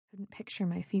couldn't picture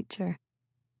my future.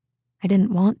 I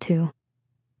didn't want to.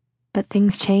 But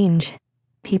things change.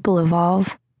 People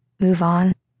evolve, move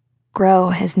on,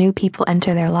 grow as new people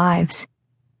enter their lives.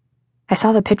 I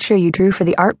saw the picture you drew for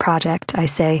the art project, I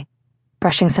say,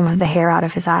 brushing some of the hair out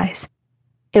of his eyes.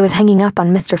 It was hanging up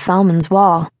on Mr. Fellman's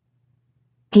wall.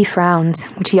 He frowns,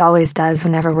 which he always does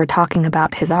whenever we're talking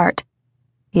about his art.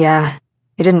 Yeah,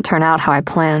 it didn't turn out how I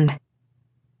planned.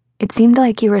 It seemed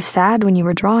like you were sad when you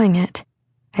were drawing it,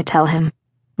 I tell him,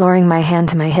 lowering my hand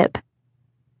to my hip.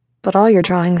 But all your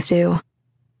drawings do.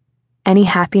 Any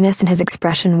happiness in his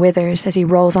expression withers as he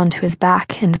rolls onto his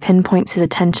back and pinpoints his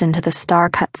attention to the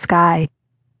star-cut sky.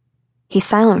 He's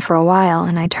silent for a while,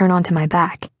 and I turn onto my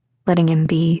back, letting him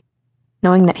be,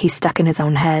 knowing that he's stuck in his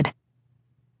own head.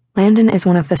 Landon is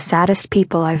one of the saddest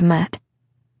people I've met,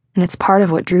 and it's part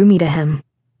of what drew me to him.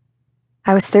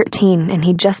 I was 13, and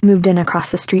he'd just moved in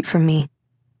across the street from me.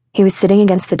 He was sitting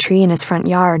against the tree in his front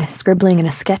yard, scribbling in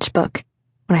a sketchbook,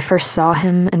 when I first saw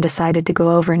him and decided to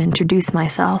go over and introduce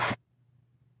myself.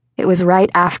 It was right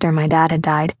after my dad had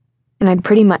died, and I'd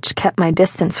pretty much kept my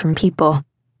distance from people.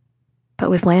 But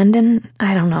with Landon,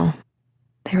 I don't know.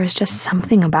 There was just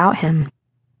something about him.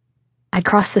 I'd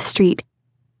crossed the street,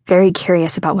 very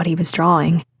curious about what he was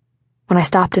drawing. When I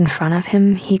stopped in front of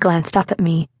him, he glanced up at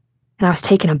me, and I was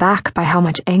taken aback by how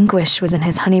much anguish was in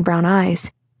his honey brown eyes,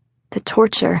 the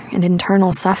torture and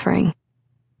internal suffering.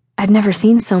 I'd never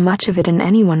seen so much of it in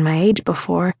anyone my age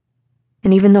before,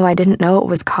 and even though I didn't know what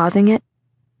was causing it,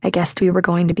 I guessed we were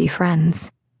going to be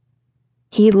friends.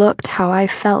 He looked how I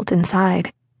felt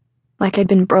inside, like I'd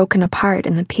been broken apart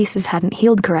and the pieces hadn't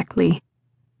healed correctly.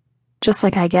 Just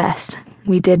like I guessed,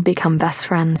 we did become best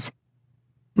friends.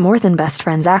 More than best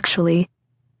friends, actually.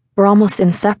 We're almost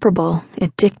inseparable,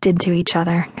 addicted to each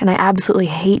other, and I absolutely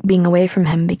hate being away from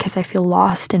him because I feel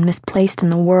lost and misplaced in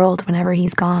the world whenever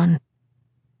he's gone.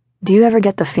 Do you ever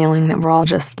get the feeling that we're all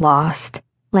just lost?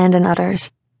 Landon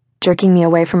utters, jerking me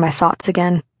away from my thoughts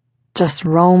again. Just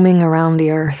roaming around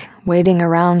the earth, waiting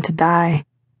around to die.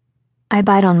 I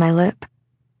bite on my lip,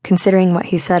 considering what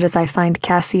he said as I find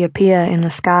Cassiopeia in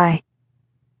the sky.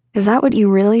 Is that what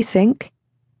you really think?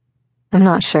 I'm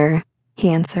not sure, he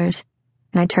answers,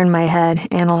 and I turn my head,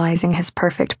 analyzing his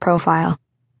perfect profile.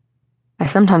 I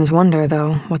sometimes wonder,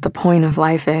 though, what the point of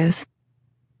life is.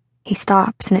 He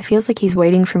stops, and it feels like he's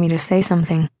waiting for me to say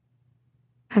something.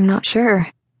 I'm not sure.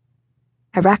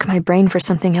 I rack my brain for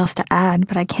something else to add,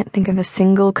 but I can't think of a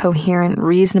single coherent,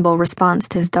 reasonable response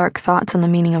to his dark thoughts on the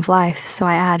meaning of life, so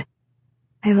I add,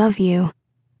 I love you.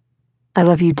 I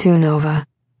love you too, Nova,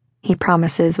 he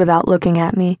promises without looking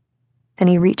at me. Then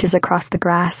he reaches across the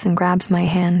grass and grabs my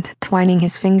hand, twining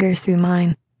his fingers through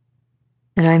mine.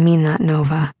 And I mean that,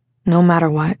 Nova, no matter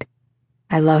what.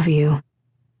 I love you.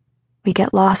 We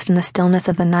get lost in the stillness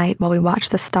of the night while we watch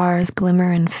the stars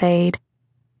glimmer and fade.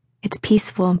 It's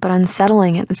peaceful but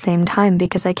unsettling at the same time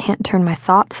because I can't turn my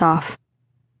thoughts off.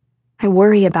 I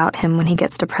worry about him when he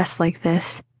gets depressed like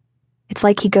this. It's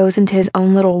like he goes into his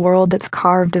own little world that's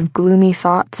carved of gloomy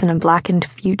thoughts and a blackened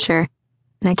future,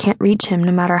 and I can't reach him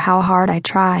no matter how hard I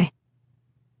try.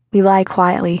 We lie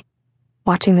quietly,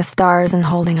 watching the stars and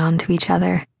holding on to each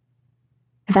other.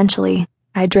 Eventually,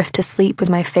 I drift to sleep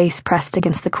with my face pressed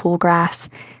against the cool grass,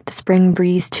 the spring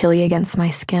breeze chilly against my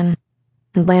skin,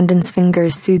 and Landon's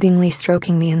fingers soothingly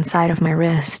stroking the inside of my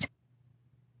wrist.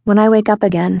 When I wake up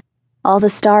again, all the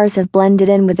stars have blended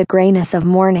in with the grayness of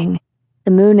morning.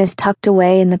 The moon is tucked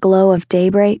away in the glow of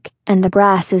daybreak, and the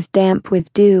grass is damp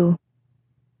with dew.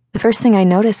 The first thing I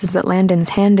notice is that Landon's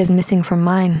hand is missing from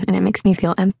mine, and it makes me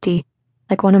feel empty,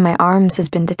 like one of my arms has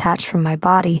been detached from my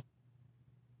body.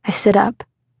 I sit up,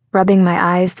 rubbing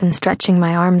my eyes, then stretching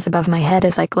my arms above my head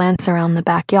as I glance around the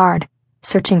backyard,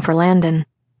 searching for Landon.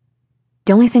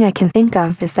 The only thing I can think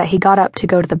of is that he got up to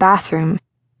go to the bathroom,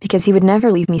 because he would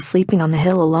never leave me sleeping on the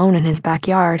hill alone in his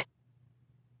backyard.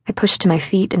 I push to my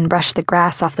feet and brush the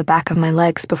grass off the back of my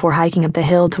legs before hiking up the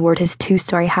hill toward his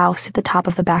 2-story house at the top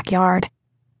of the backyard.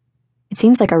 It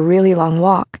seems like a really long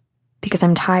walk, because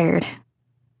I'm tired.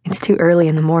 It's too early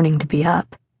in the morning to be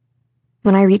up.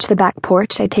 When I reach the back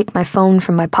porch, I take my phone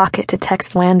from my pocket to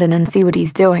text Landon and see what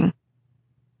he's doing.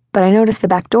 But I notice the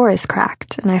back door is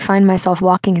cracked, and I find myself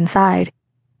walking inside,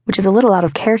 which is a little out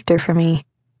of character for me.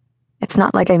 It's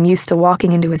not like I'm used to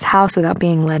walking into his house without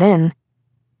being let in.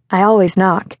 I always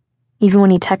knock, even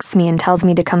when he texts me and tells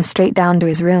me to come straight down to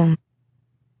his room.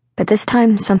 But this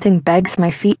time, something begs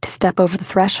my feet to step over the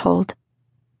threshold.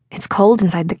 It's cold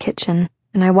inside the kitchen,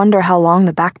 and I wonder how long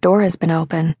the back door has been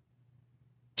open.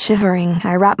 Shivering,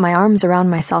 I wrap my arms around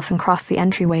myself and cross the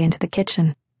entryway into the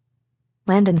kitchen.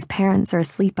 Landon's parents are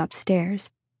asleep upstairs,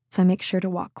 so I make sure to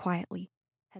walk quietly.